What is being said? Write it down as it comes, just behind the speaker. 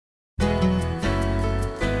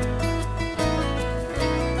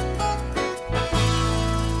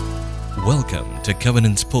Welcome to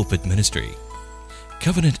Covenant's Pulpit Ministry.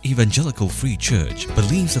 Covenant Evangelical Free Church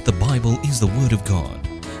believes that the Bible is the Word of God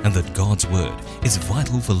and that God's Word is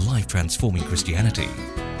vital for life-transforming Christianity.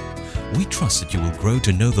 We trust that you will grow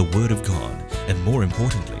to know the Word of God and, more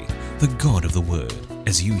importantly, the God of the Word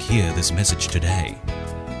as you hear this message today.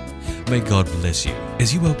 May God bless you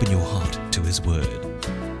as you open your heart to His Word.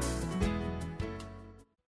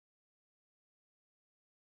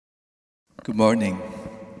 Good morning.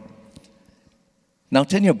 Now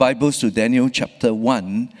turn your Bibles to Daniel chapter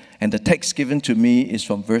 1, and the text given to me is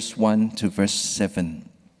from verse 1 to verse 7.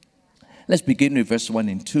 Let's begin with verse 1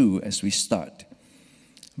 and 2 as we start.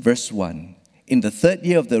 Verse 1. In the 3rd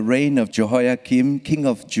year of the reign of Jehoiakim, king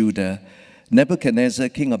of Judah, Nebuchadnezzar,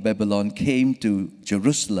 king of Babylon, came to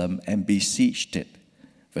Jerusalem and besieged it.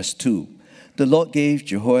 Verse 2. The Lord gave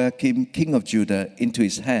Jehoiakim, king of Judah, into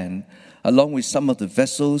his hand, along with some of the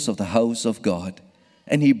vessels of the house of God.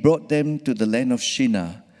 And he brought them to the land of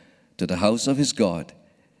Shinar, to the house of his God.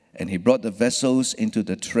 And he brought the vessels into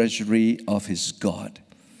the treasury of his God.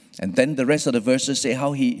 And then the rest of the verses say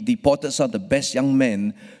how he deported some of the best young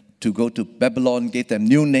men to go to Babylon, gave them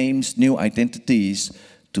new names, new identities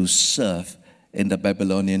to serve in the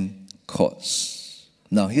Babylonian courts.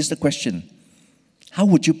 Now, here's the question. How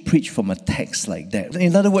would you preach from a text like that?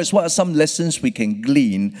 In other words, what are some lessons we can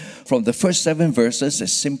glean from the first 7 verses that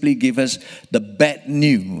simply give us the bad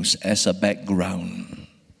news as a background?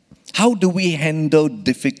 How do we handle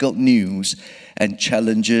difficult news and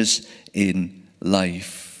challenges in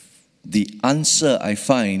life? The answer, I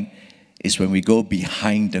find, is when we go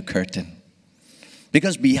behind the curtain.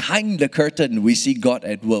 Because behind the curtain, we see God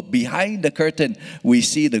at work. Behind the curtain, we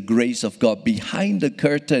see the grace of God. Behind the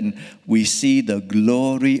curtain, we see the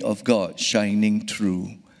glory of God shining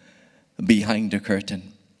through. Behind the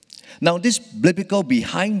curtain. Now, this biblical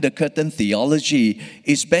behind the curtain theology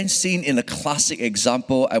is best seen in a classic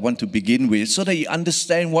example I want to begin with so that you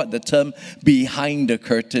understand what the term behind the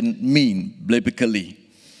curtain means biblically.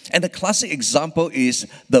 And the classic example is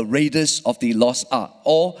the Raiders of the Lost Ark,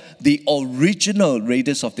 or the original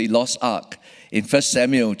Raiders of the Lost Ark in 1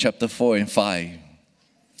 Samuel chapter 4 and 5.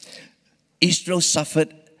 Israel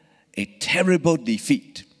suffered a terrible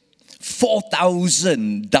defeat.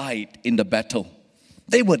 4,000 died in the battle.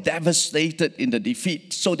 They were devastated in the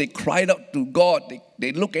defeat, so they cried out to God.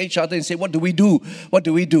 They looked at each other and said, "What do we do? What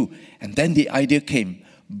do we do?" And then the idea came,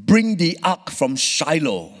 bring the ark from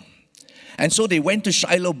Shiloh. And so they went to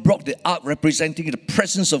Shiloh, brought the ark representing the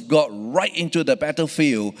presence of God right into the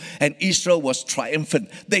battlefield. And Israel was triumphant.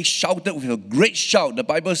 They shouted with a great shout. The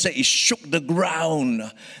Bible says it shook the ground.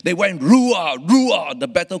 They went, "Ruah, Ruah," the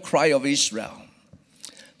battle cry of Israel.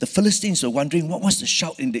 The Philistines were wondering what was the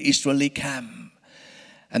shout in the Israeli camp.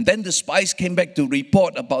 And then the spies came back to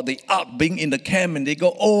report about the ark being in the camp. And they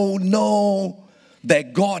go, "Oh no, their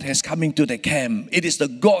God has come into the camp. It is the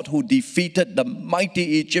God who defeated the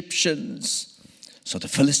mighty Egyptians." So the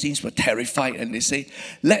Philistines were terrified and they say,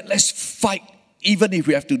 let's fight even if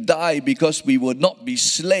we have to die, because we will not be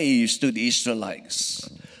slaves to the Israelites.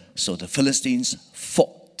 So the Philistines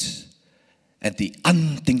fought and the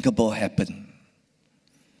unthinkable happened.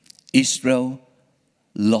 Israel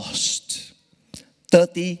lost.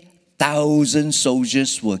 30,000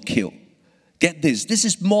 soldiers were killed. Get this, this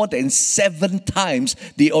is more than 7 times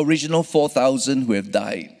the original 4,000 who have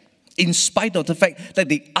died, in spite of the fact that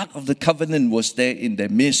the Ark of the Covenant was there in their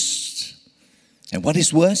midst. And what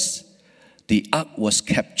is worse, the Ark was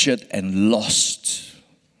captured and lost.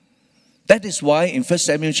 That is why in 1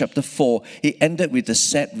 Samuel chapter 4, it ended with the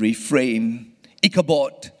sad refrain,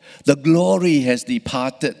 Ichabod, the glory has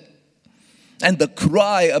departed. And the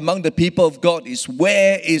cry among the people of God is,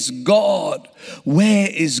 "Where is God? Where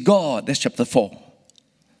is God?" That's chapter 4.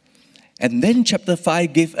 And then chapter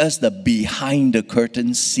 5 gave us the behind the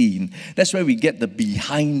curtain scene. That's where we get the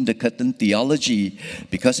behind the curtain theology,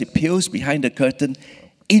 because it peels behind the curtain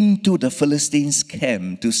into the Philistines'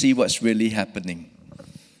 camp to see what's really happening.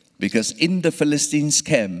 Because in the Philistines'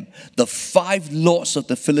 camp, the 5 lords of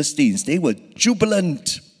the Philistines, they were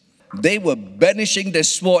jubilant. They were banishing their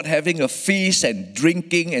sword, having a feast and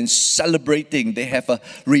drinking and celebrating. They have a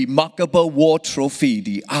remarkable war trophy,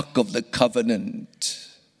 the Ark of the Covenant.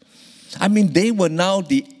 I mean, they were now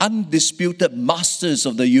the undisputed masters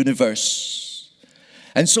of the universe.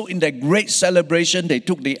 And so in their great celebration, they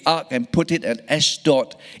took the ark and put it at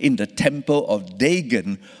Ashdod in the temple of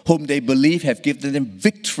Dagon, whom they believe have given them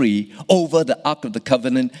victory over the Ark of the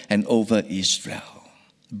Covenant and over Israel.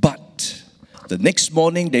 But the next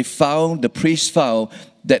morning, the priests found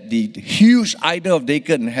that the huge idol of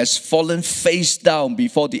Dagon has fallen face down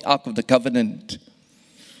before the Ark of the Covenant.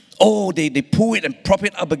 Oh, they pull it and prop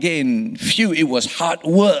it up again. Phew, it was hard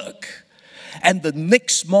work. And the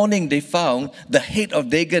next morning they found the head of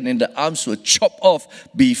Dagon and the arms were chopped off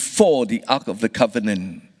before the Ark of the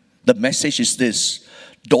Covenant. The message is this: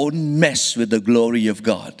 don't mess with the glory of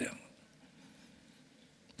God.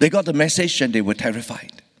 They got the message and they were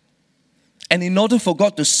terrified. And in order for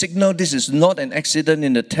God to signal this is not an accident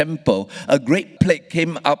in the temple, a great plague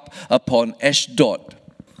came up upon Ashdod.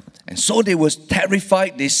 And so they were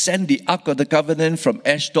terrified. They sent the Ark of the Covenant from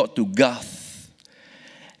Ashdod to Gath.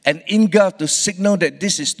 And in Gath, to signal that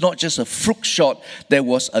this is not just a fluke shot, there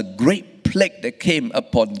was a great plague that came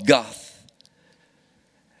upon Gath.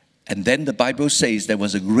 And then the Bible says there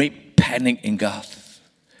was a great panic in Gath.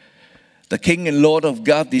 The king and lord of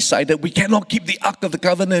Gath decided, we cannot keep the Ark of the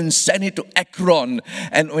Covenant and send it to Ekron.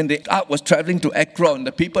 And when the Ark was traveling to Ekron,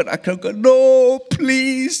 the people at Ekron go, no,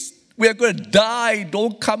 please, we are going to die.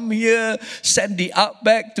 Don't come here. Send the Ark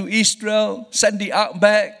back to Israel. Send the Ark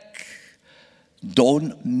back.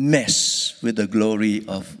 Don't mess with the glory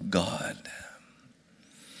of God.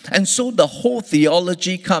 And so the whole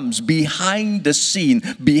theology comes. Behind the scene,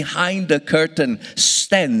 behind the curtain,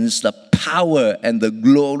 stands the power and the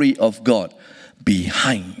glory of God.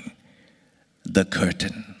 Behind the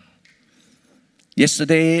curtain.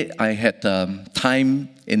 Yesterday, I had time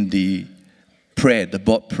in the prayer, the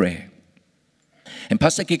board prayer. And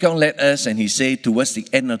Pastor Kikong led us, and he said towards the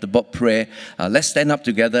end of the board prayer, let's stand up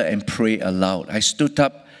together and pray aloud. I stood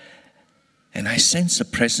up and I sensed the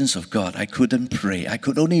presence of God. I couldn't pray. I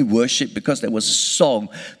could only worship because there was a song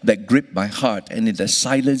that gripped my heart. And in the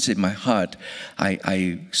silence in my heart,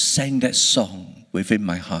 I sang that song within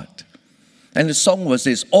my heart. And the song was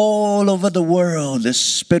this: all over the world, the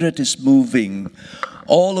Spirit is moving.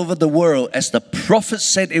 All over the world, as the prophet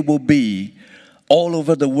said it will be, all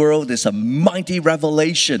over the world, there's a mighty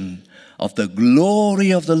revelation of the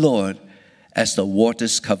glory of the Lord as the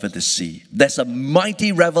waters cover the sea. There's a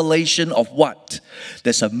mighty revelation of what?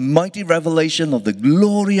 There's a mighty revelation of the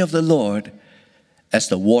glory of the Lord as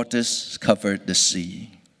the waters cover the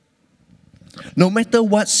sea. No matter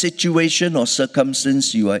what situation or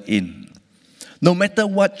circumstance you are in, no matter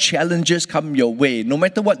what challenges come your way, no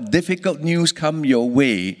matter what difficult news come your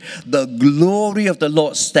way, the glory of the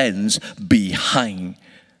Lord stands behind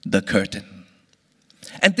the curtain.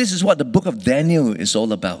 And this is what the book of Daniel is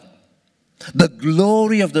all about. The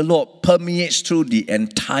glory of the Lord permeates through the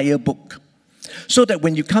entire book. So that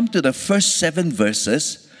when you come to the first 7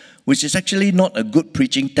 verses, which is actually not a good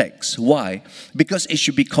preaching text. Why? Because it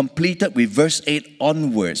should be completed with verse 8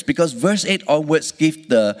 onwards. Because verse 8 onwards gives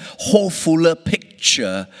the whole fuller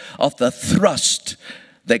picture of the thrust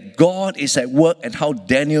that God is at work and how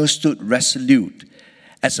Daniel stood resolute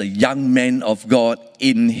as a young man of God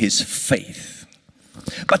in his faith.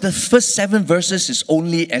 But the first 7 verses is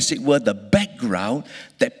only, as it were, the background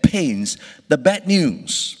that paints the bad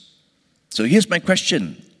news. So here's my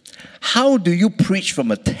question. How do you preach from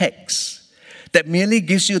a text that merely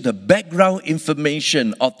gives you the background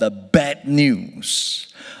information of the bad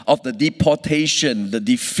news, of the deportation, the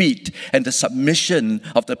defeat, and the submission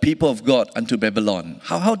of the people of God unto Babylon?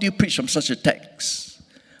 How do you preach from such a text?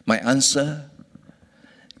 My answer,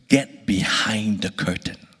 get behind the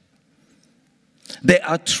curtain. There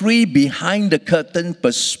are 3 behind the curtain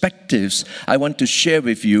perspectives I want to share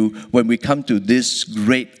with you when we come to this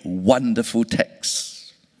great, wonderful text.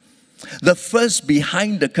 The first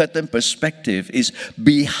behind the curtain perspective is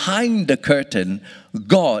behind the curtain,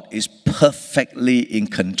 God is perfectly in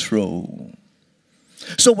control.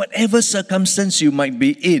 So whatever circumstance you might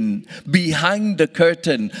be in, behind the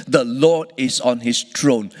curtain, the Lord is on his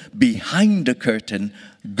throne. Behind the curtain,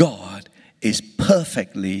 God is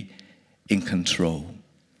perfectly in control.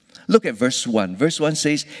 Look at verse 1. Verse 1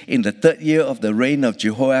 says, in the 3rd year of the reign of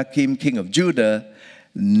Jehoiakim, king of Judah,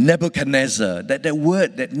 Nebuchadnezzar, that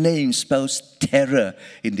word, that name spells terror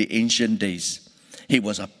in the ancient days. He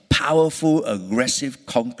was a powerful, aggressive,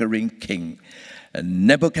 conquering king. And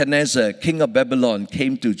Nebuchadnezzar, king of Babylon,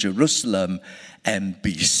 came to Jerusalem and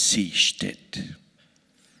besieged it.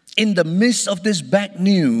 In the midst of this bad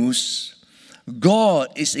news, God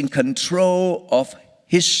is in control of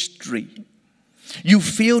history. You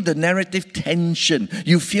feel the narrative tension.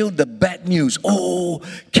 You feel the bad news. Oh,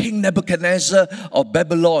 King Nebuchadnezzar of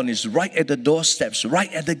Babylon is right at the doorsteps,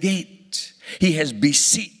 right at the gate. He has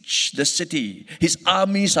besieged the city. His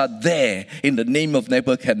armies are there in the name of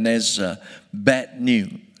Nebuchadnezzar. Bad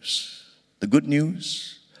news. The good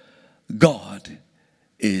news, God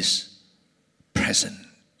is present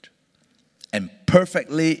and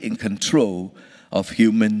perfectly in control of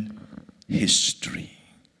human history.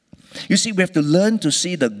 You see, we have to learn to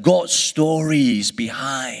see the God stories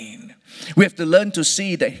behind. We have to learn to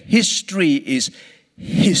see that history is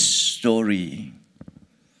His story.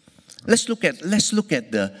 Let's look at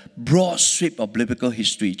the broad sweep of biblical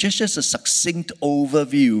history. Just a succinct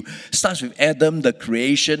overview. Starts with Adam, the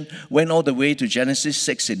creation, went all the way to Genesis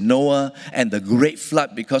 6 in Noah and the great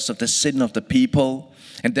flood because of the sin of the people.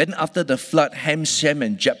 And then after the flood, Ham, Shem,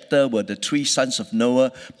 and Japheth were the three sons of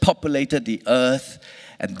Noah, populated the earth.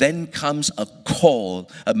 And then comes a call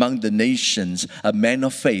among the nations, a man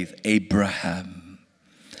of faith, Abraham.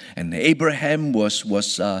 And Abraham was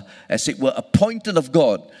as it were, appointed of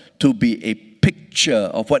God to be a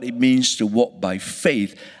picture of what it means to walk by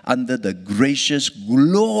faith under the gracious,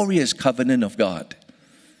 glorious covenant of God.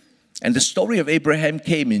 And the story of Abraham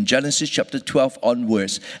came in Genesis chapter 12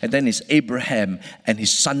 onwards. And then it's Abraham and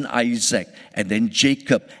his son Isaac, and then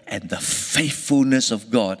Jacob, and the faithfulness of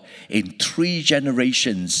God in 3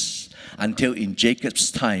 generations, until in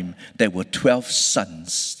Jacob's time there were 12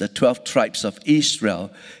 sons. The 12 tribes of Israel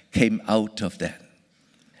came out of that.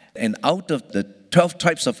 And out of the 12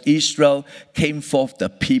 tribes of Israel came forth the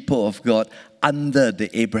people of God under the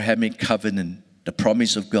Abrahamic covenant, the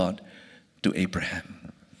promise of God to Abraham.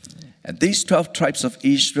 And these 12 tribes of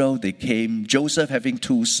Israel, they came, Joseph having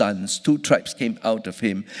 2 sons, 2 tribes came out of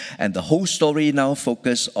him. And the whole story now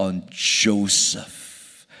focuses on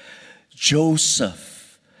Joseph.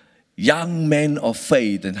 Joseph, young man of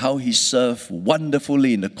faith, and how he served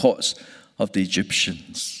wonderfully in the courts of the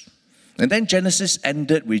Egyptians. And then Genesis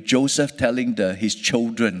ended with Joseph telling his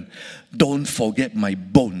children, don't forget my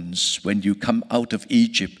bones when you come out of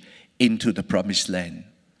Egypt into the promised land.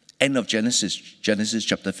 End of Genesis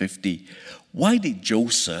chapter 50. Why did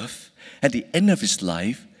Joseph, at the end of his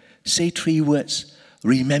life, say 3 words?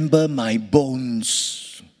 Remember my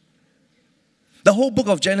bones. The whole book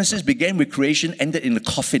of Genesis began with creation, ended in the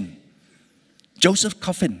coffin. Joseph's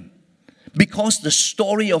coffin. Because the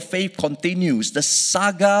story of faith continues, the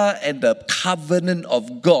saga and the covenant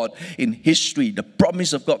of God in history, the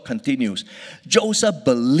promise of God continues. Joseph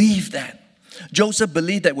believed that. Joseph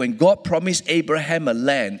believed that when God promised Abraham a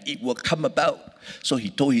land, it will come about. So he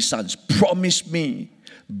told his sons, promise me,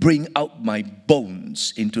 bring out my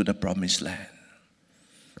bones into the promised land.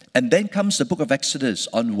 And then comes the book of Exodus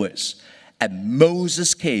onwards. And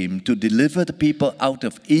Moses came to deliver the people out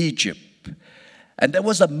of Egypt. And there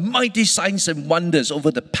was a mighty signs and wonders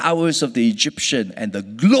over the powers of the Egyptian, and the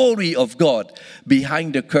glory of God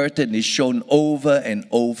behind the curtain is shown over and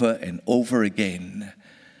over and over again.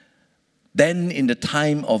 Then in the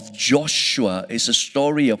time of Joshua is a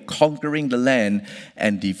story of conquering the land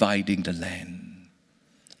and dividing the land.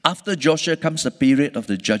 After Joshua comes the period of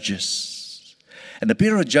the judges. And the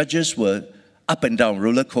period of judges were up and down,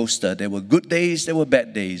 roller coaster. There were good days, there were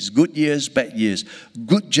bad days, good years, bad years,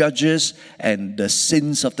 good judges, and the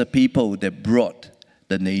sins of the people that brought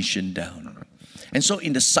the nation down. And so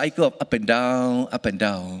in the cycle of up and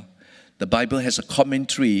down, the Bible has a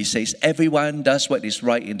commentary. It says, everyone does what is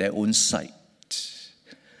right in their own sight.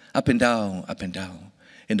 Up and down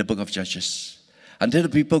in the book of Judges. Until the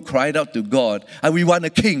people cried out to God, we want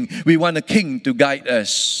a king to guide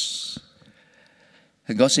us.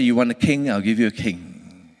 And God said, you want a king? I'll give you a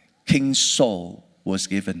king. King Saul was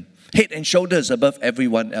given. Head and shoulders above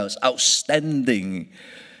everyone else. Outstanding.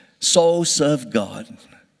 Saul served God.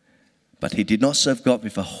 But he did not serve God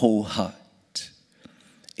with a whole heart.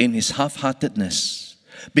 In his half-heartedness.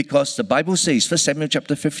 Because the Bible says, 1 Samuel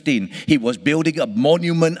chapter 15, he was building a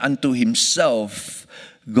monument unto himself.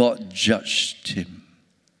 God judged him.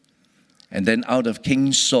 And then out of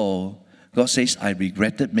King Saul, God says, I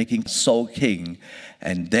regretted making Saul king.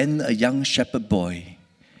 And then a young shepherd boy,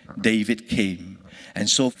 David, came. And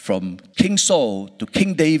so from King Saul to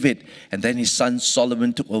King David, and then his son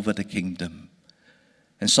Solomon took over the kingdom.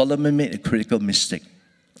 And Solomon made a critical mistake.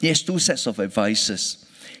 He has 2 sets of advisors.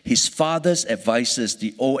 His father's advisors,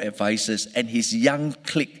 the old advisors, and his young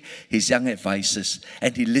clique, his young advisors.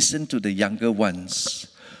 And he listened to the younger ones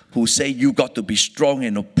who say, you got to be strong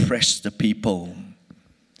and oppress the people,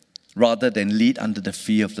 rather than lead under the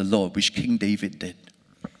fear of the Lord, which King David did.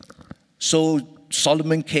 So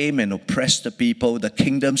Solomon came and oppressed the people. The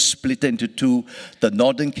kingdom split into 2. The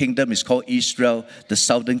northern kingdom is called Israel. The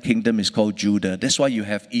southern kingdom is called Judah. That's why you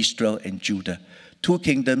have Israel and Judah. 2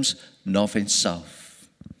 kingdoms, north and south.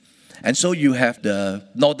 And so you have the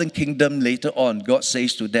northern kingdom later on. God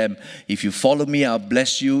says to them, if you follow me, I'll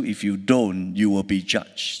bless you. If you don't, you will be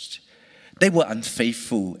judged. They were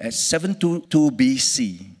unfaithful. At 722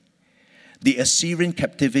 BC, the Assyrian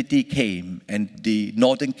captivity came and the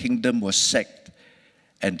northern kingdom was sacked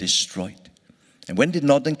and destroyed. And when the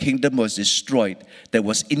northern kingdom was destroyed, there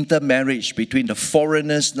was intermarriage between the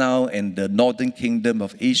foreigners now and the northern kingdom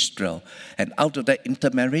of Israel. And out of that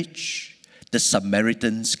intermarriage, the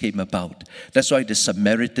Samaritans came about. That's why the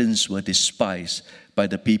Samaritans were despised by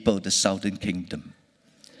the people of the southern kingdom.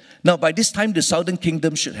 Now, by this time, the southern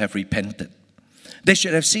kingdom should have repented. They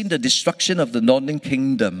should have seen the destruction of the northern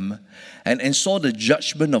kingdom and saw the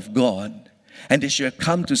judgment of God. And they should have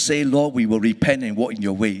come to say, Lord, we will repent and walk in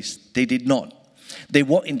your ways. They did not. They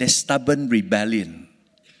walked in their stubborn rebellion.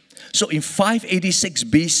 So in 586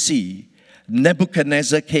 BC,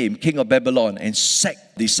 Nebuchadnezzar came, king of Babylon, and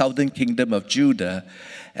sacked the southern kingdom of Judah.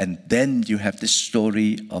 And then you have the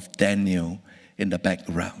story of Daniel in the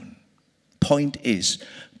background. Point is,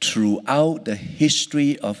 throughout the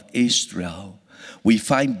history of Israel, we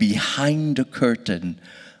find behind the curtain,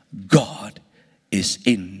 God is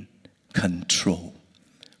in control.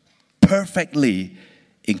 Perfectly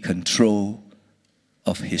in control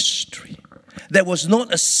of history. There was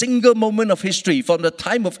not a single moment of history from the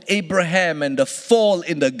time of Abraham and the fall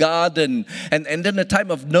in the garden and then the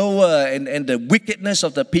time of Noah and the wickedness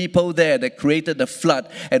of the people there that created the flood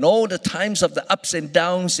and all the times of the ups and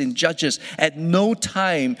downs in Judges. At no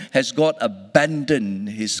time has God abandoned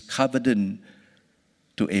his covenant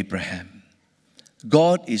to Abraham.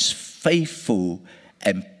 God is faithful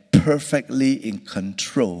and perfectly in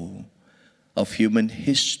control of human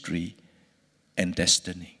history and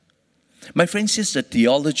destiny. My friends, here's the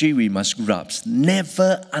theology we must grasp.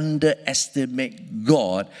 Never underestimate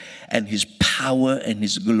God and his power and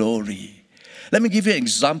his glory. Let me give you an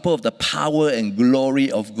example of the power and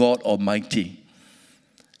glory of God Almighty.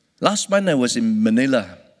 Last month I was in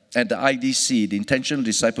Manila at the IDC, the Intentional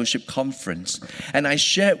Discipleship Conference, and I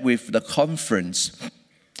shared with the conference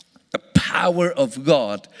the power of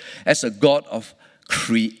God as a God of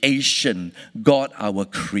creation, God our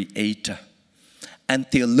creator. And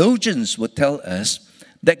theologians will tell us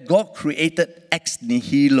that God created ex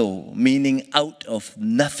nihilo, meaning out of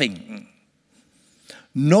nothing.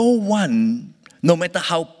 No one, no matter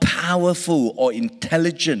how powerful or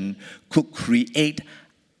intelligent, could create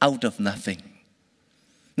out of nothing.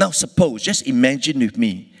 Now suppose, just imagine with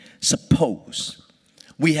me, suppose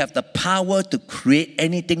we have the power to create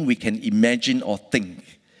anything we can imagine or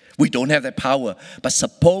think. We don't have that power, but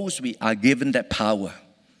suppose we are given that power.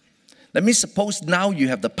 Let me suppose now you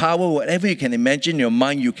have the power, whatever you can imagine in your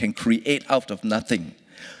mind, you can create out of nothing.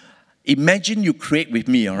 Imagine you create with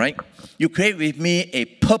me, all right? You create with me a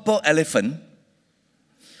purple elephant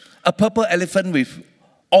with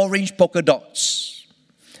orange polka dots.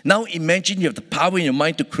 Now imagine you have the power in your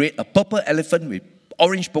mind to create a purple elephant with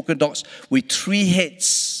orange polka dots with 3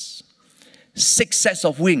 heads, 6 sets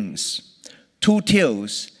of wings, 2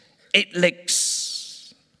 tails, 8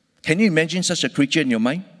 legs. Can you imagine such a creature in your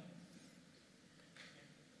mind?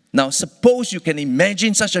 Now, suppose you can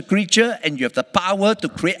imagine such a creature and you have the power to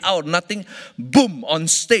create out of nothing. Boom, on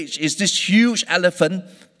stage is this huge elephant,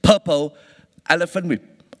 purple elephant with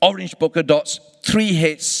orange polka dots, 3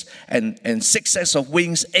 heads and 6 sets of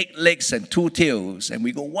wings, 8 legs and 2 tails. And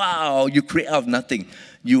we go, wow, you create out of nothing.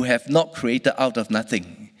 You have not created out of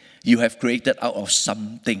nothing. You have created out of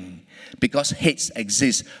something. Because heads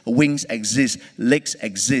exist, wings exist, legs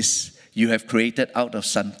exist. You have created out of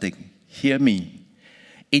something. Hear me.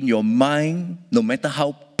 In your mind, no matter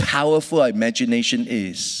how powerful our imagination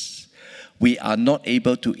is, we are not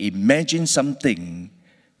able to imagine something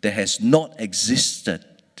that has not existed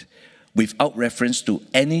without reference to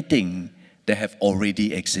anything that have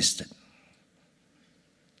already existed.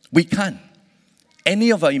 We can't. Any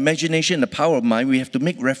of our imagination, the power of mind, we have to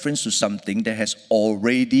make reference to something that has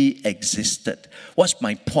already existed. What's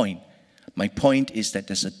my point? My point is that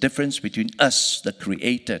there's a difference between us, the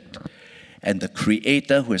created, and the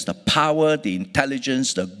Creator who has the power, the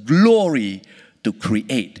intelligence, the glory to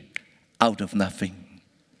create out of nothing.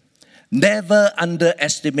 Never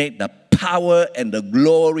underestimate the power and the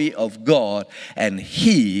glory of God, and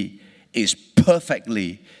He is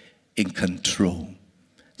perfectly in control.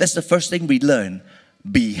 That's the first thing we learn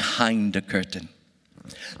behind the curtain.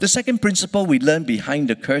 The second principle we learn behind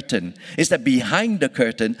the curtain is that behind the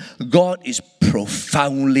curtain, God is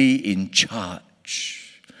profoundly in charge.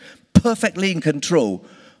 Perfectly in control,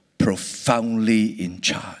 profoundly in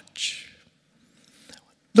charge.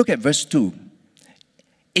 Look at verse 2.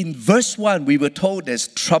 In verse 1, we were told there's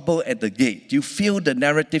trouble at the gate. You feel the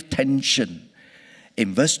narrative tension.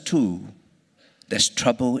 In verse 2, there's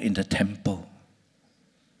trouble in the temple.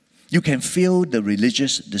 You can feel the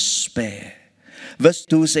religious despair. Verse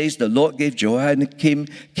 2 says, the Lord gave Jehoiakim,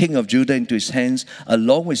 king of Judah, into his hands,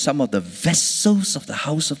 along with some of the vessels of the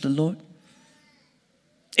house of the Lord.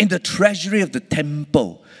 in the treasury of the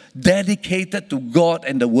temple, dedicated to God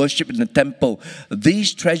and the worship in the temple,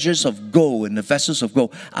 these treasures of gold and the vessels of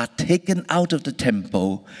gold are taken out of the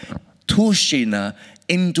temple to Shinar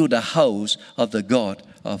into the house of the God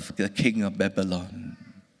of the king of Babylon.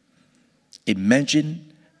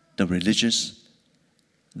 Imagine the religious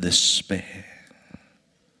despair.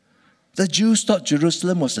 The Jews thought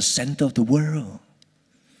Jerusalem was the center of the world.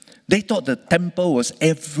 They thought the temple was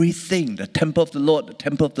everything. The temple of the Lord, the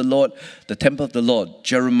temple of the Lord, the temple of the Lord.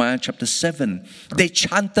 Jeremiah chapter 7. They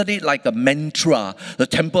chanted it like a mantra. The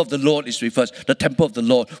temple of the Lord is with us. The temple of the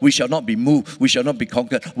Lord. We shall not be moved. We shall not be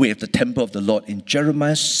conquered. We have the temple of the Lord. In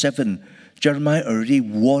Jeremiah 7, Jeremiah already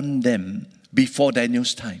warned them before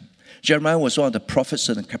Daniel's time. Jeremiah was one of the prophets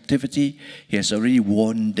in the captivity. He has already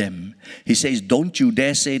warned them. He says, don't you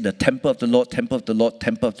dare say the temple of the Lord, temple of the Lord,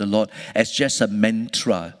 temple of the Lord as just a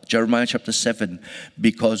mantra. Jeremiah chapter 7,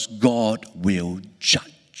 because God will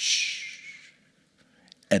judge.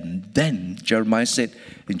 And then Jeremiah said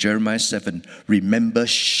in Jeremiah 7, remember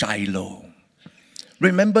Shiloh.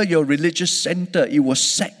 Remember your religious center. It was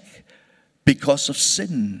sacked because of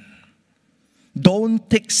sin. Don't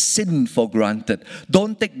take sin for granted.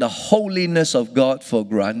 Don't take the holiness of God for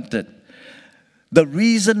granted. The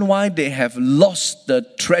reason why they have lost the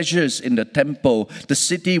treasures in the temple, the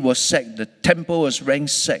city was sacked, the temple was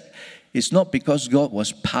ransacked, is not because God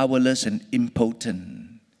was powerless and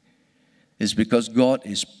impotent. It's because God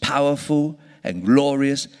is powerful and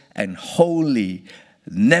glorious and holy.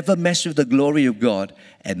 Never mess with the glory of God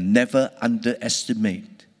and never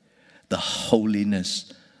underestimate the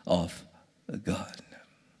holiness of God.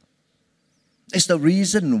 It's the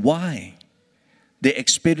reason why they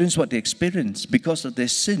experience what they experience, because of their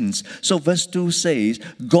sins. So verse 2 says,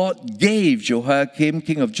 God gave Jehoiakim,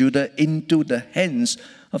 king of Judah, into the hands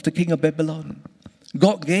of the king of Babylon.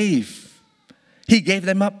 God gave. He gave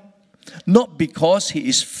them up. Not because he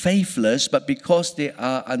is faithless, but because they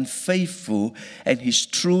are unfaithful and he's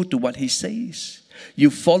true to what he says. You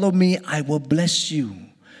follow me, I will bless you.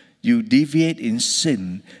 You deviate in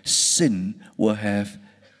sin, sin will have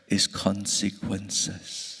its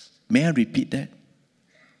consequences. May I repeat that?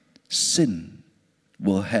 Sin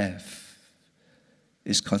will have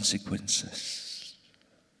its consequences.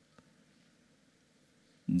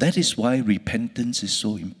 That is why repentance is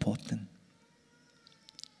so important.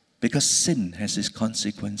 Because sin has its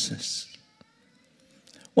consequences.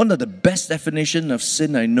 One of the best definitions of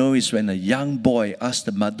sin I know is when a young boy asked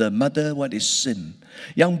the mother, "Mother, what is sin?"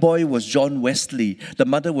 Young boy was John Wesley. The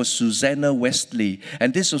mother was Susanna Wesley.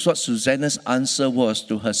 And this was what Susanna's answer was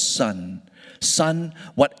to her son. Son,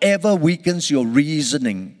 whatever weakens your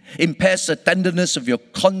reasoning, impairs the tenderness of your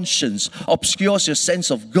conscience, obscures your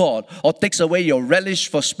sense of God, or takes away your relish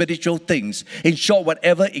for spiritual things, in short,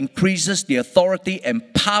 whatever increases the authority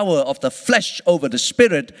and power of the flesh over the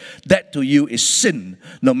spirit, that to you is sin,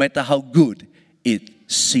 no matter how good it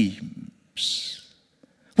seems.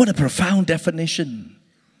 What a profound definition.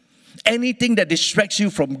 Anything that distracts you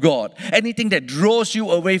from God, anything that draws you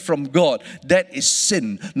away from God, that is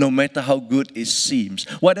sin, no matter how good it seems.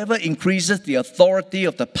 Whatever increases the authority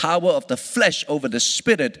of the power of the flesh over the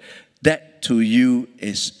spirit, that to you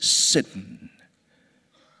is sin,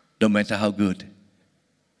 no matter how good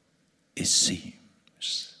it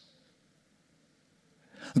seems.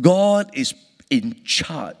 God is in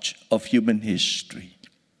charge of human history.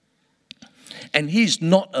 And He's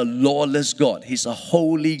not a lawless God. He's a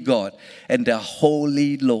holy God. And there are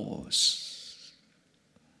holy laws.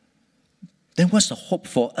 Then what's the hope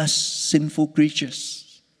for us sinful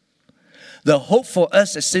creatures? The hope for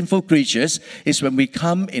us as sinful creatures is when we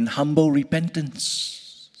come in humble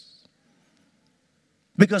repentance.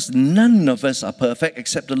 Because none of us are perfect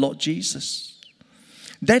except the Lord Jesus.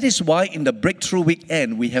 That is why in the Breakthrough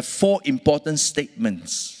Weekend, we have 4 important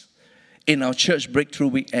statements in our church Breakthrough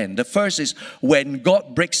Weekend. The first is when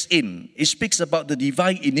God breaks in. It speaks about the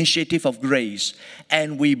divine initiative of grace,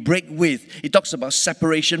 and we break with. It talks about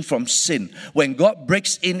separation from sin. When God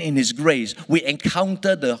breaks in His grace, we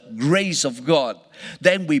encounter the grace of God.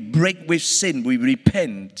 Then we break with sin. We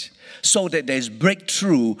repent so that there's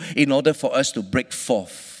breakthrough in order for us to break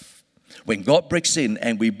forth. When God breaks in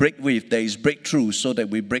and we break with, there is breakthrough so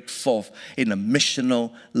that we break forth in a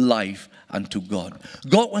missional life unto God.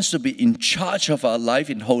 God wants to be in charge of our life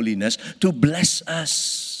in holiness to bless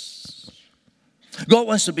us. God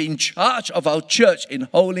wants to be in charge of our church in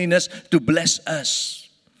holiness to bless us.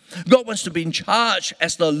 God wants to be in charge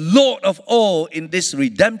as the Lord of all in this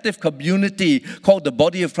redemptive community called the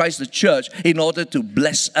body of Christ, the church, in order to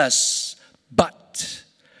bless us. But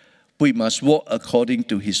we must walk according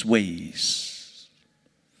to His ways.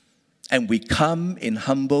 and we come in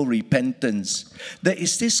humble repentance. There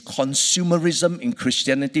is this consumerism in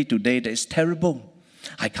Christianity today that is terrible.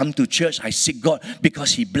 I come to church, I seek God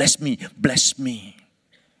because He bless me.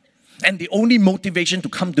 And the only motivation to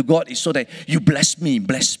come to God is so that you bless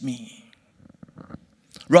me.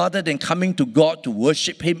 Rather than coming to God to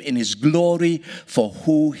worship Him in His glory for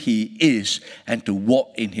who He is and to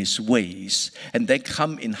walk in His ways. And then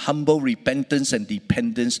come in humble repentance and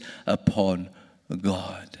dependence upon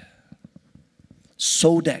God.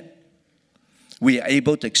 So that we are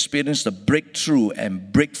able to experience the breakthrough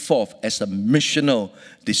and break forth as a missional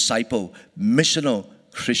disciple, missional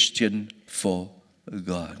Christian for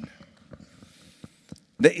God.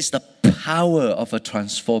 There is the power of a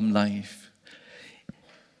transformed life.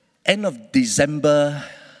 End of December,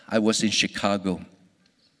 I was in Chicago.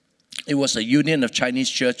 It was a union of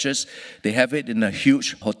Chinese churches. They have it in a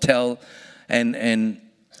huge hotel. And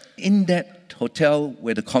in that hotel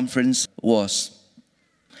where the conference was,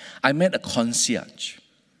 I met a concierge.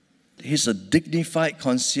 He's a dignified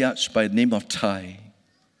concierge by the name of Tai.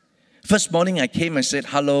 First morning I came and said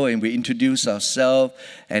hello and we introduced ourselves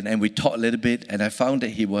and we talked a little bit, and I found that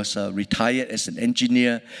he was retired as an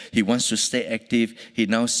engineer. He wants to stay active. He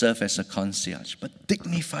now serves as a concierge, but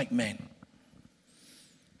dignified man.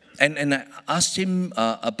 And I asked him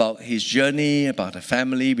about his journey, about the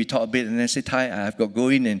family. We talked a bit and I said, Tai, I've got to go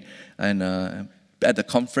in and at the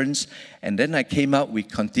conference. And then I came out, we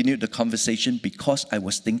continued the conversation because I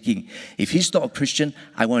was thinking, if he's not a Christian,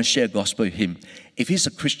 I want to share the gospel with him. If he's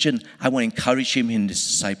a Christian, I want to encourage him in his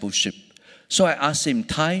discipleship. So I asked him,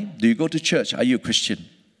 Tai, do you go to church? Are you a Christian?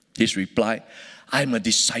 His reply, I'm a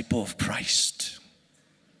disciple of Christ.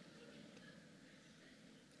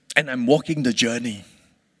 And I'm walking the journey.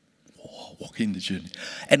 Oh, walking the journey.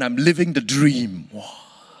 And I'm living the dream. Wow.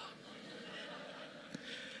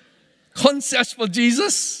 Concierge for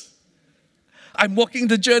Jesus. I'm walking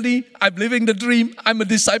the journey. I'm living the dream. I'm a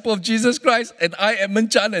disciple of Jesus Christ. And I,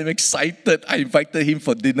 Edmund Chan, am excited. I invited him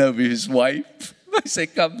for dinner with his wife. I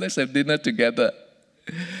said, come, let's have dinner together.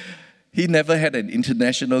 He never had an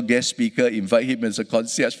international guest speaker invite him as a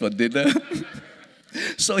concierge for dinner.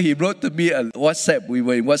 So he wrote to me a WhatsApp. We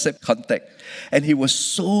were in WhatsApp contact. And he was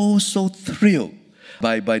so thrilled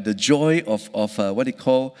by the joy of what he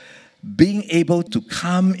called being able to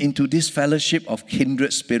come into this fellowship of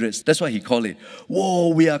kindred spirits. That's what he called it. Whoa,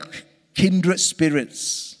 we are kindred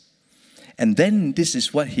spirits. And then this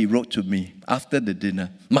is what he wrote to me after the dinner.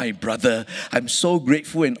 My brother, I'm so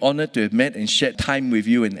grateful and honored to have met and shared time with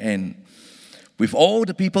you and Anne. With all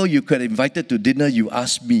the people you could have invited to dinner, you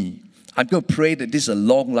asked me. I'm going to pray that this is a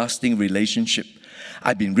long-lasting relationship.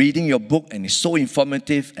 I've been reading your book and it's so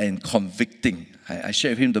informative and convicting. I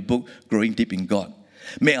shared with him the book, Growing Deep in God.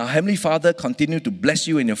 May our Heavenly Father continue to bless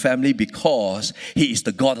you and your family because He is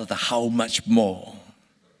the God of the how much more.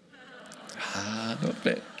 Not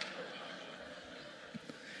bad.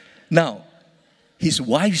 Now, his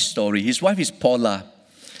wife's story. His wife is Paula.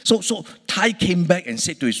 So Tai came back and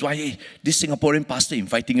said to his wife, hey, this Singaporean pastor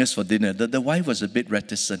inviting us for dinner. The wife was a bit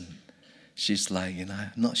reticent. She's like,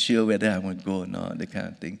 I'm not sure whether I want to go or not, that kind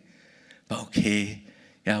of thing. But okay,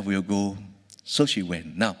 yeah, we'll go. So she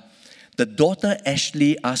went. Now, the daughter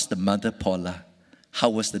Ashley asked the mother Paula, how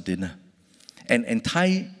was the dinner? And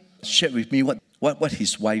Tai shared with me what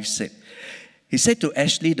his wife said. He said to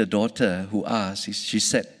Ashley, the daughter who asked, she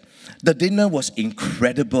said, the dinner was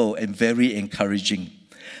incredible and very encouraging.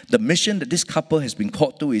 The mission that this couple has been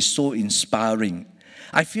called to is so inspiring.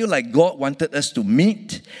 I feel like God wanted us to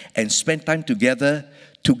meet and spend time together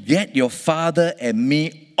to get your father and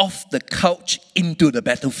me off the couch into the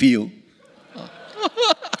battlefield.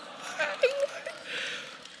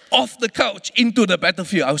 Off the couch into the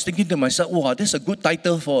battlefield. I was thinking to myself, wow, that's a good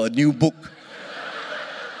title for a new book.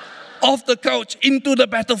 Off the couch into the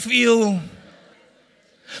battlefield.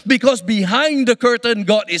 Because behind the curtain,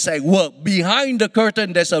 God is at work. Behind the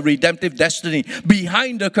curtain, there's a redemptive destiny.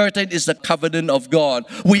 Behind the curtain is the covenant of God.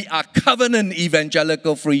 We are Covenant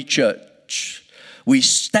Evangelical Free Church. We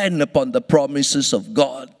stand upon the promises of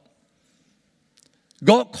God.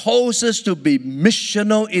 God calls us to be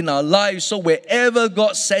missional in our lives. So wherever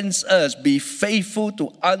God sends us, be faithful to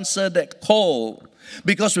answer that call.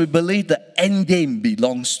 Because we believe the end game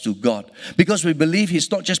belongs to God. Because we believe He's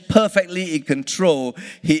not just perfectly in control,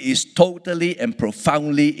 He is totally and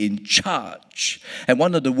profoundly in charge. And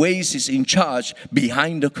one of the ways He's in charge,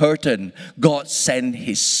 behind the curtain, God sent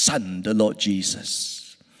His Son, the Lord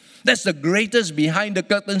Jesus. That's the greatest behind the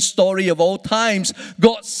curtain story of all times.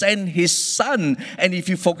 God sent His Son. And if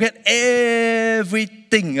you forget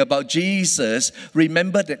everything about Jesus,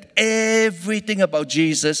 remember that everything about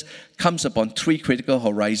Jesus comes upon three critical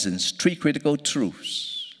horizons, three critical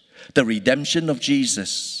truths. The redemption of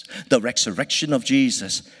Jesus, the resurrection of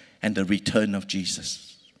Jesus, and the return of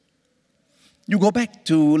Jesus. You go back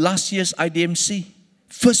to last year's IDMC,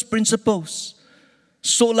 first principles,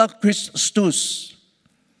 sola Christus,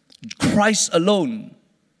 Christ alone.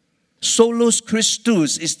 Solus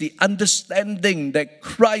Christus is the understanding that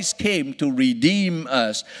Christ came to redeem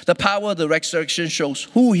us. The power of the resurrection shows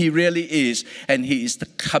who He really is, and He is the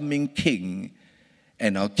coming King,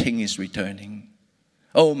 and our King is returning.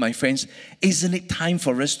 Oh, my friends, isn't it time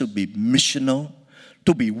for us to be missional,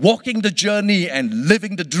 to be walking the journey and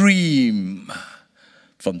living the dream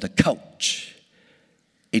from the couch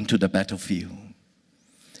into the battlefield?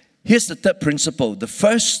 Here's the third principle. The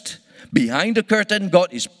first, behind the curtain, God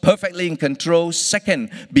is perfectly in control.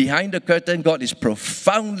 Second, behind the curtain, God is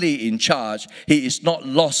profoundly in charge. He is not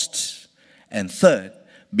lost. And third,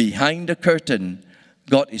 behind the curtain,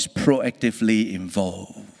 God is proactively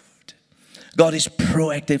involved. God is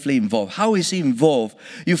proactively involved. How is He involved?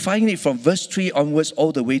 You find it from verse 3 onwards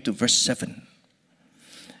all the way to verse 7.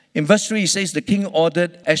 In verse 3, he says, the king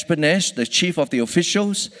ordered Ashpenaz, the chief of the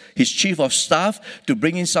officials, his chief of staff, to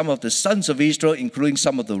bring in some of the sons of Israel, including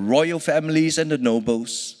some of the royal families and the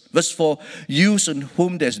nobles. Verse 4, youths in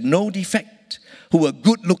whom there's no defect, who were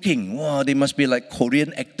good looking. Wow, they must be like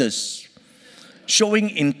Korean actors. Showing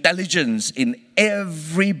intelligence in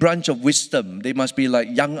every branch of wisdom. They must be like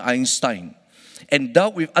young Einstein.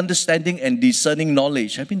 Endowed with understanding and discerning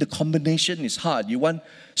knowledge. I mean, the combination is hard. You want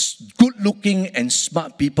good-looking and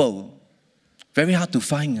smart people. Very hard to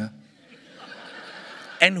find.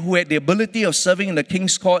 And who had the ability of serving in the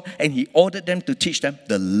king's court, and he ordered them to teach them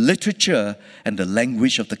the literature and the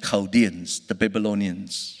language of the Chaldeans, the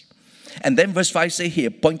Babylonians. And then verse 5 says he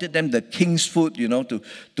appointed them the king's food,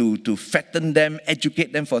 to fatten them,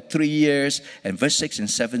 educate them for 3 years. And verse 6 and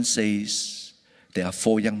 7 says there are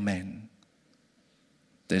 4 young men.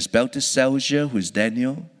 There's Belteshazzar, who is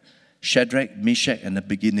Daniel, Shadrach, Meshach, and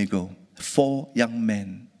Abednego. 4 young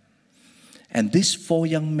men. And these 4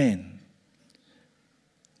 young men,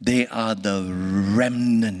 they are the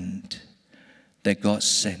remnant that God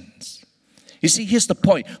sends. You see, here's the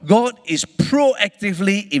point. God is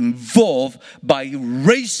proactively involved by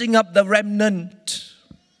raising up the remnant.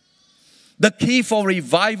 The key for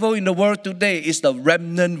revival in the world today is the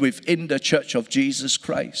remnant within the church of Jesus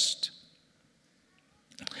Christ.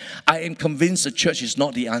 I am convinced the church is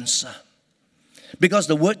not the answer. Because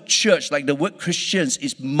the word church, like the word Christians,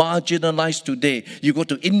 is marginalized today. You go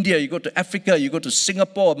to India, you go to Africa, you go to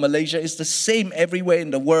Singapore, Malaysia, it's the same everywhere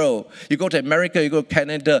in the world. You go to America, you go to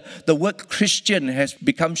Canada, the word Christian has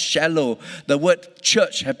become shallow. The word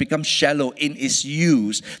church has become shallow in its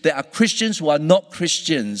use. There are Christians who are not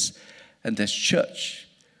Christians, and there's church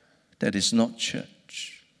that is not church.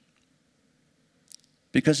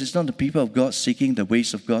 Because it's not the people of God seeking the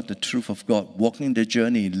ways of God, the truth of God, walking the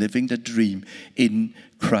journey, living the dream in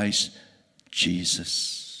Christ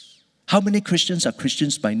Jesus. How many Christians are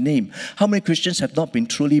Christians by name? How many Christians have not been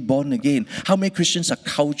truly born again? How many Christians are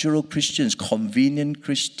cultural Christians, convenient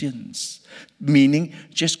Christians? Meaning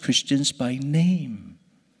just Christians by name.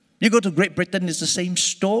 You go to Great Britain, it's the same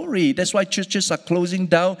story. That's why churches are closing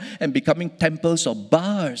down and becoming temples or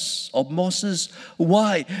bars or mosques.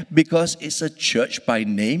 Why? Because it's a church by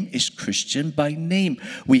name, it's Christian by name.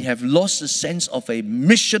 We have lost the sense of a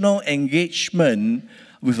missional engagement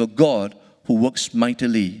with a God who works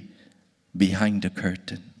mightily behind the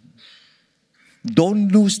curtain. Don't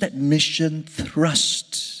lose that mission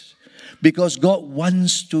thrust, because God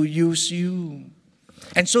wants to use you.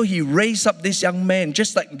 And so he raised up this young man,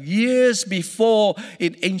 just like years before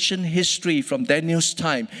in ancient history from Daniel's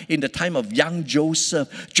time, in the time of young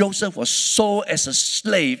Joseph. Joseph was sold as a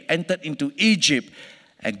slave, entered into Egypt,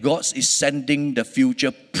 and God is sending the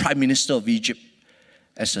future prime minister of Egypt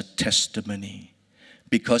as a testimony.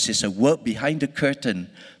 Because it's a work behind the curtain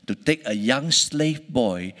to take a young slave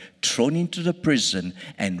boy thrown into the prison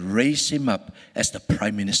and raise him up as the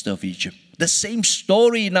prime minister of Egypt. The same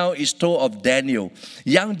story now is told of Daniel.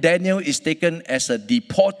 Young Daniel is taken as a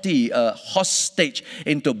deportee, a hostage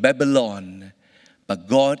into Babylon. But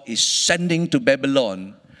God is sending to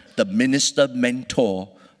Babylon the minister mentor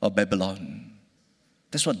of Babylon.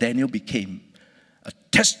 That's what Daniel became. A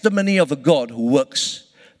testimony of a God who works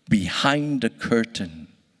behind the curtain.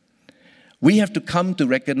 We have to come to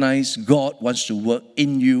recognize God wants to work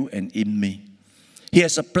in you and in me. He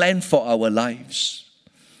has a plan for our lives.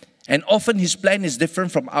 And often His plan is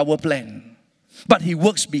different from our plan. But He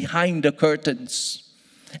works behind the curtains.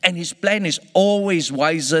 And His plan is always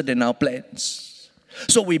wiser than our plans.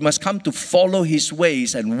 So we must come to follow His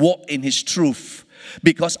ways and walk in His truth,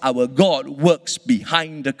 because our God works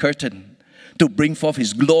behind the curtain to bring forth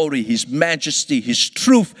His glory, His majesty, His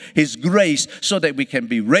truth, His grace, so that we can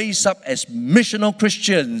be raised up as missional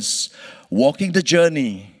Christians, walking the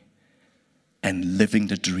journey and living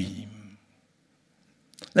the dream.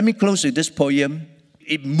 Let me close with this poem.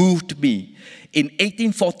 It moved me. In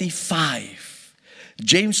 1845,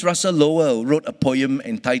 James Russell Lowell wrote a poem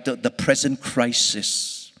entitled The Present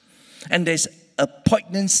Crisis. And there's a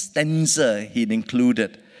poignant stanza he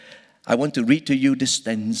included. I want to read to you this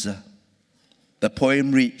stanza. The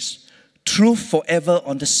poem reads, "Truth forever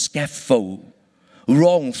on the scaffold,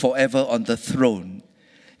 wrong forever on the throne.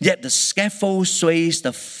 Yet the scaffold sways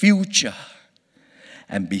the future,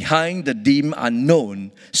 and behind the dim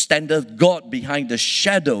unknown standeth God behind the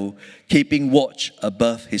shadow, keeping watch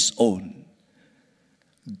above His own."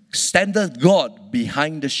 Standeth God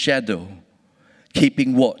behind the shadow,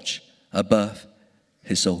 keeping watch above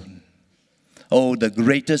His own. Oh, the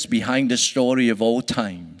greatest behind the story of all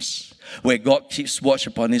times, where God keeps watch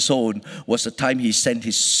upon His own, was the time He sent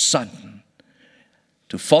His Son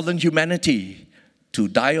to fallen humanity to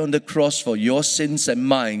die on the cross for your sins and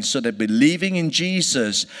mine, so that believing in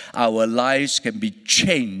Jesus, our lives can be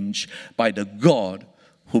changed by the God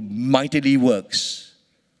who mightily works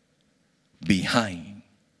behind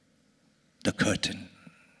the curtain.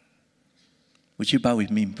 Would you bow with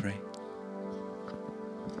me and pray?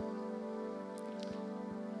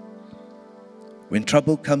 When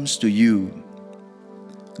trouble comes to you,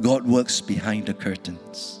 God works behind the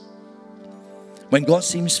curtains. When God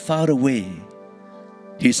seems far away,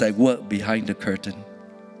 He's at work behind the curtain.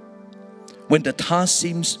 When the task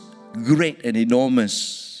seems great and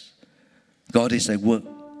enormous, God is at work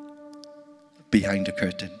behind the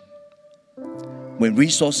curtain. When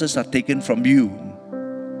resources are taken from you,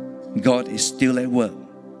 God is still at work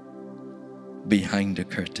behind the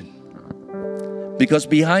curtain. Because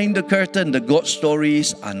behind the curtain, the God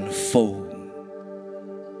stories unfold.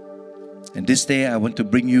 And this day, I want to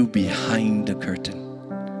bring you behind the curtain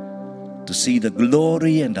to see the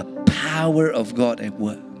glory and the power of God at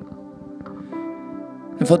work.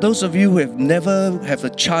 And for those of you who have never had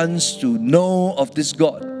the chance to know of this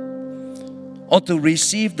God, or to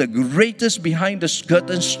receive the greatest behind the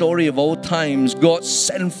curtain story of all times, God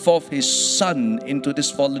sent forth His Son into this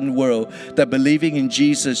fallen world, that believing in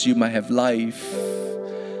Jesus you might have life.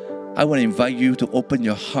 I want to invite you to open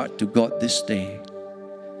your heart to God this day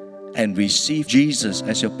and receive Jesus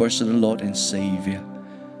as your personal Lord and Savior.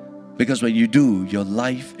 Because when you do, your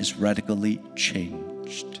life is radically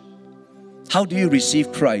changed. How do you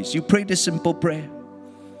receive Christ? You pray this simple prayer.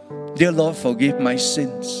 Dear Lord, forgive my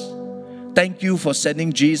sins. Thank you for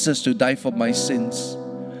sending Jesus to die for my sins.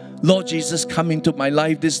 Lord Jesus, come into my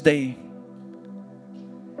life this day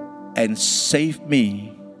and save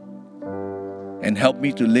me and help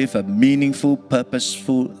me to live a meaningful,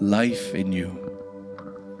 purposeful life in you.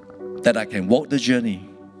 That I can walk the journey,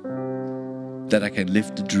 that I can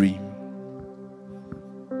live the dream.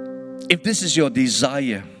 If this is your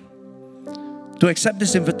desire, to accept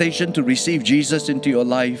this invitation to receive Jesus into your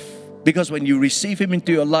life, because when you receive Him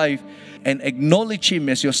into your life and acknowledge Him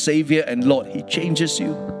as your Savior and Lord, He changes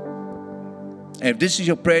you. And if this is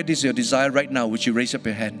your prayer, this is your desire right now, would you raise up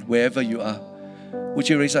your hand wherever you are? Would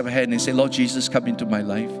you raise up your hand and say, Lord Jesus, come into my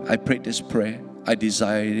life. I prayed this prayer. I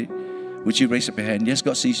desire it. Would you raise up your hand? Yes,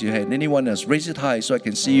 God sees your hand. Anyone else? Raise it high so I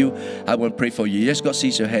can see you. I want to pray for you. Yes, God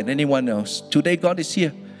sees your hand. Anyone else? Today, God is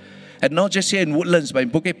here. And not just here in Woodlands, but in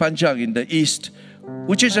Bukit Panjang, in the east.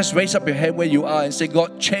 Would you just raise up your hand where you are and say,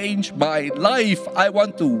 God, change my life. I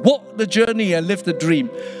want to walk the journey and live the dream.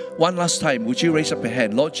 One last time, would you raise up your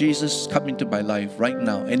hand? Lord Jesus, come into my life right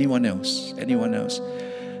now. Anyone else? Anyone else?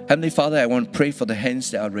 Heavenly Father, I want to pray for the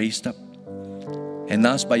hands that are raised up. And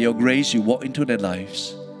ask by your grace, you walk into their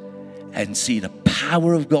lives and see the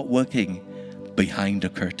power of God working behind the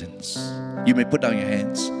curtains. You may put down your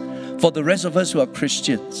hands. For the rest of us who are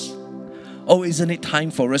Christians, oh, isn't it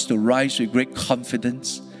time for us to rise with great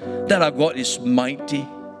confidence that our God is mighty?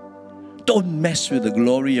 Don't mess with the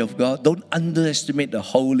glory of God. Don't underestimate the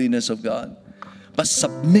holiness of God. But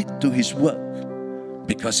submit to His work,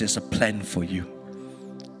 because He has a plan for you.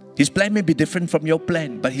 His plan may be different from your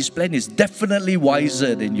plan, but His plan is definitely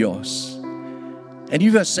wiser than yours. And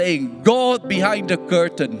you are saying, God behind the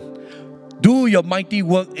curtain, do your mighty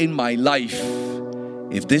work in my life.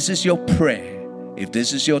 If this is your prayer, if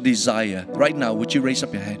this is your desire, right now, would you raise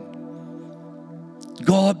up your hand?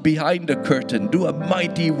 God behind the curtain, do a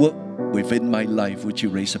mighty work within my life. Would you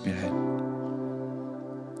raise up your hand?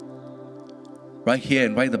 Right here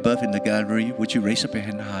and right above in the gallery, would you raise up your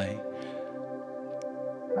hand high?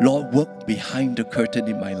 Lord, work behind the curtain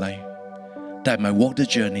in my life, that I might walk the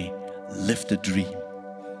journey, live the dream.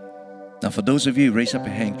 Now for those of you who raise up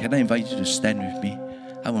your hand, can I invite you to stand with me?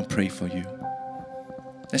 I want to pray for you.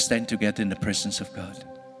 Let's stand together in the presence of God.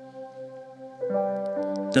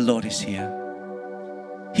 The Lord is here.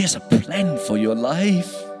 He has a plan for your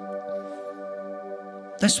life.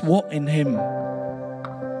 Let's walk in Him.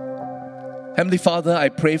 Heavenly Father, I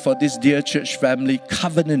pray for this dear church family,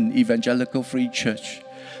 Covenant Evangelical Free Church.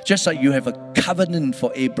 Just like you have a covenant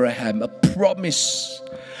for Abraham, a promise.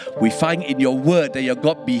 We find in your word that you're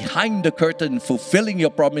God behind the curtain, fulfilling your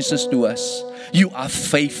promises to us. You are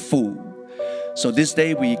faithful. So this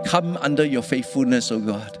day we come under your faithfulness, O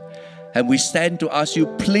God. And we stand to ask you,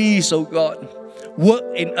 please, O God, work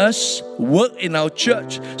in us, work in our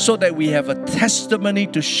church, so that we have a testimony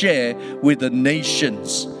to share with the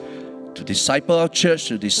nations. To disciple our church,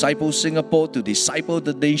 to disciple Singapore, to disciple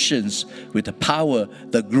the nations with the power,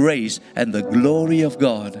 the grace, and the glory of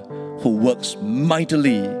God, who works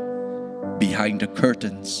mightily behind the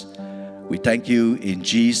curtains. We thank you in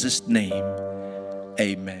Jesus' name.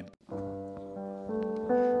 Amen.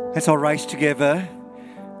 Let's all rise together.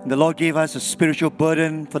 The Lord gave us a spiritual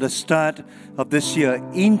burden for the start of this year.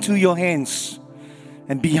 Into your hands.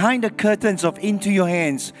 And behind the curtains of into your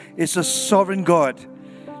hands is a sovereign God.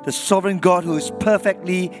 The sovereign God who is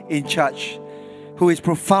perfectly in charge, who is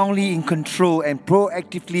profoundly in control and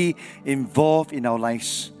proactively involved in our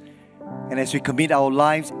lives. And as we commit our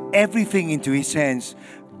lives, everything into His hands,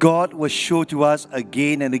 God will show to us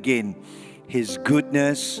again and again His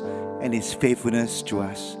goodness and His faithfulness to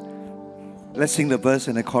us. Let's sing the verse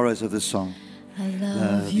and the chorus of the song. I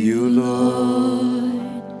love you, Lord.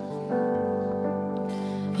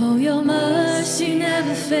 Oh, your mercy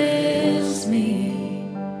never fails me.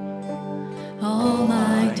 All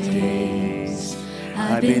my days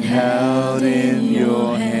I've been held in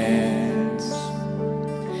your hands.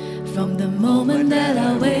 From the moment that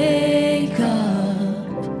I wake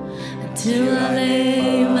up until I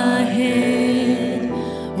lay my head,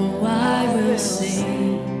 oh, I will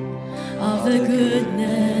sing of the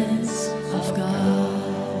goodness of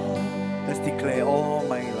God. Let's declare all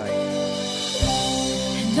my life.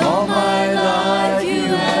 And all my life you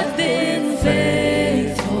have been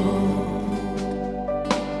faithful.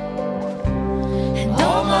 And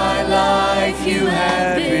all my life you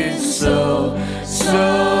have been so,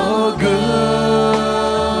 so good.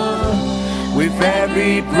 With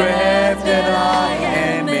every breath that I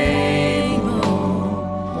am able,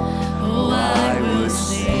 oh, I will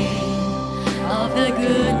sing of the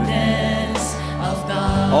goodness of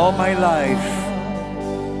God. All my life.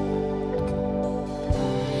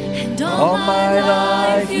 And all my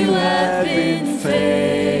life you have been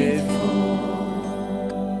faithful.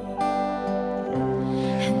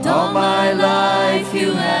 And all my life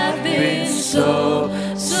you have been so,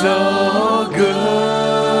 so good.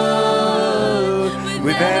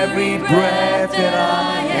 With every breath that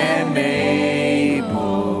I am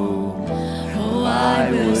able, oh, I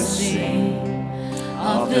will sing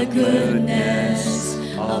of the goodness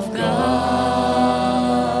of God.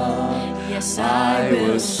 Yes, I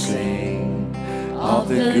will sing of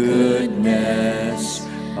the goodness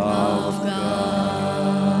of God.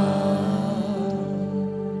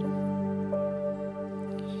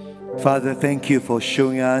 Father, thank you for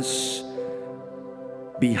showing us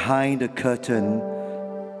behind the curtain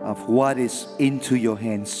of what is into your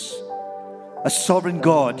hands. A sovereign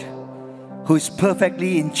God who is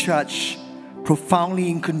perfectly in charge, profoundly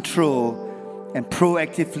in control, and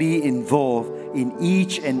proactively involved in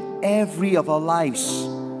each and every of our lives.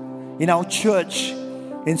 In our church,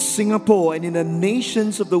 in Singapore, and in the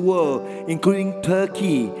nations of the world, including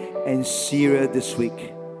Turkey and Syria this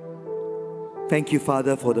week. Thank you,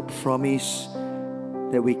 Father, for the promise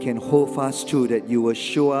that we can hold fast to, that you will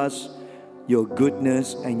show us your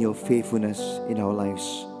goodness and your faithfulness in our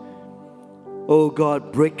lives. Oh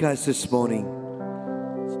God, break us this morning.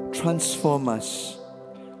 Transform us,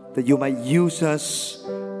 that you might use us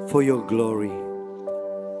for your glory.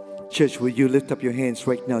 Church, will you lift up your hands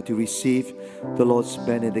right now to receive the Lord's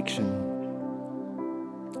benediction?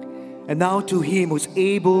 And now to Him who's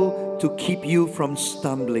able to keep you from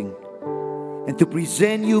stumbling and to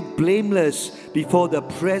present you blameless before the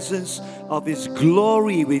presence of His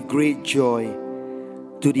glory with great joy,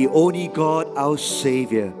 to the only God, our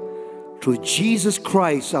Savior, through Jesus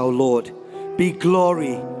Christ our Lord, be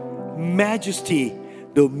glory, majesty,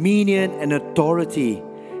 dominion, and authority,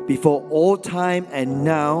 before all time and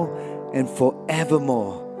now and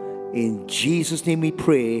forevermore. In Jesus' name we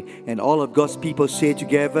pray, and all of God's people say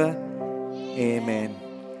together, Amen.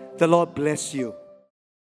 The Lord bless you.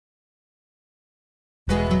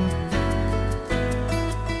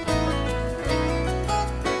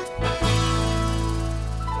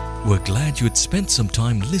 We're glad you had spent some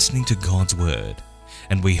time listening to God's Word,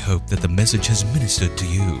 and we hope that the message has ministered to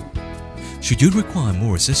you. Should you require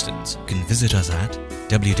more assistance, you can visit us at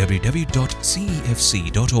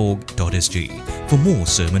www.cefc.org.sg for more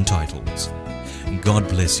sermon titles. God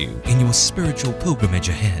bless you in your spiritual pilgrimage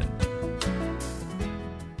ahead.